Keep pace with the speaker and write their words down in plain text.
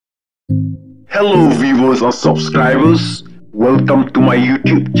Hello viewers and subscribers, welcome to my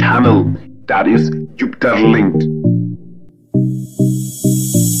YouTube channel, that is Jupiter Linked.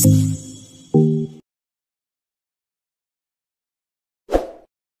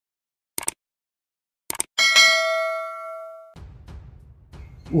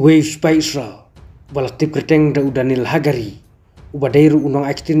 Shipai Israel, balatip kreteng da udanil hagari, ubadairu unang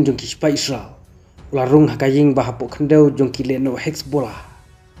akstin jong Shipai Israel, ularung hakaying bahapo Khyndew jong kileno Hezbollah.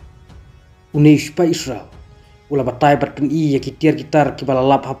 Uni Shipai Israel, ula batai batun i yakitiar gitar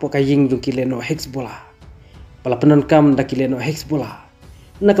kibalalap hapo kaying jong kileno Hezbollah. Bala pyndonkam da kileno Hezbollah,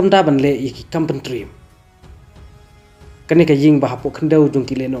 nakam daban le yaki kampen trim. Kani kaying bahapo Khyndew jong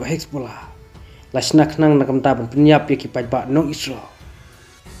kileno Hezbollah, la shna knang nakam daban pynïap yaki pajba nong Israel.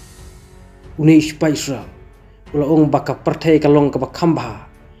 Uni Shipai Israel, ula ong baka partai kalong kabakamba,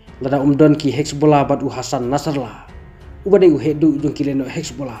 lada umdon ki Hezbollah bad Hasan Nasrallah, ubadai uhedu jong kileno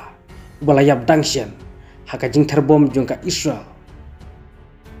Hezbollah, ubalayab dangsian, haka jing terbom jong ka Israel.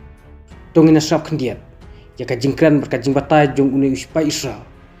 Tongina sab Khyndew, yaka jingkran berka jing batai jong uni Shipai Israel,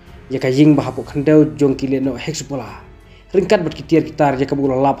 yaka jing bahapo Khyndew jong kileno Hezbollah, ringkat berkitiar gitar yaka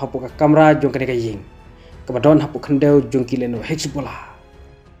bulalap hapo ka kamera jong kaneka jing, kabadon hapo Khyndew jong kileno Hezbollah.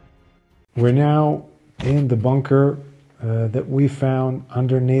 We're now in the bunker that we found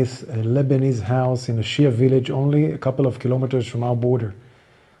underneath a Lebanese house in a Shia village only a couple of kilometers from our border.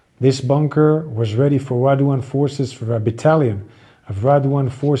 This bunker was ready for Radwan forces, for a battalion of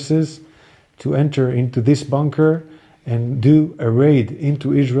Radwan forces to enter into this bunker and do a raid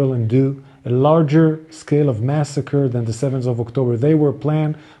into Israel and do a larger scale of massacre than the 7th of October. They were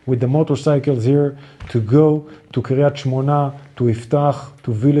planned with the motorcycles here to go to Kiryat Shmona, to Iftach,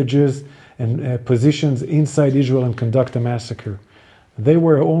 to villages and positions inside Israel and conduct a massacre. They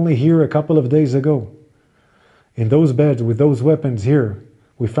were only here a couple of days ago. In those beds with those weapons here,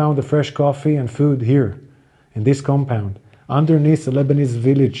 we found the fresh coffee and food here in this compound, underneath a Lebanese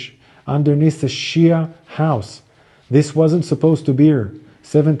village, underneath a Shia house. This wasn't supposed to be here.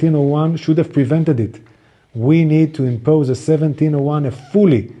 1701 should have prevented it. We need to impose a 1701, a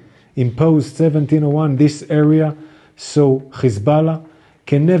fully imposed 1701 this area, so Hezbollah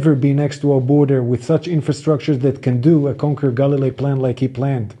can never be next to our border with such infrastructures that can do a Conquer Galilee plan like he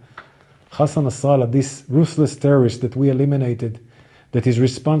planned. Hassan Nasrallah, this ruthless terrorist that we eliminated, that is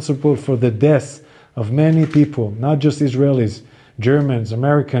responsible for the deaths of many people, not just Israelis, Germans,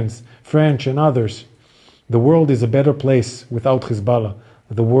 Americans, French and others. The world is a better place without Hezbollah.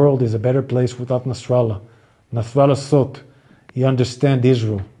 The world is a better place without Nasrallah. Nasrallah thought he understands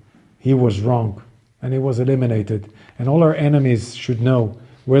Israel. He was wrong and he was eliminated. And all our enemies should know,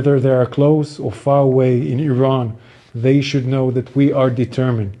 whether they are close or far away in Iran, they should know that we are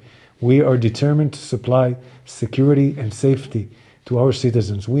determined. We are determined to supply security and safety to our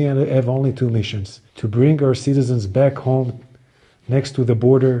citizens. We have only two missions: to bring our citizens back home next to the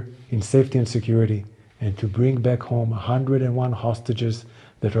border in safety and security, and to bring back home 101 hostages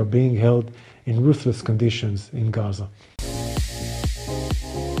that are being held in ruthless conditions in Gaza.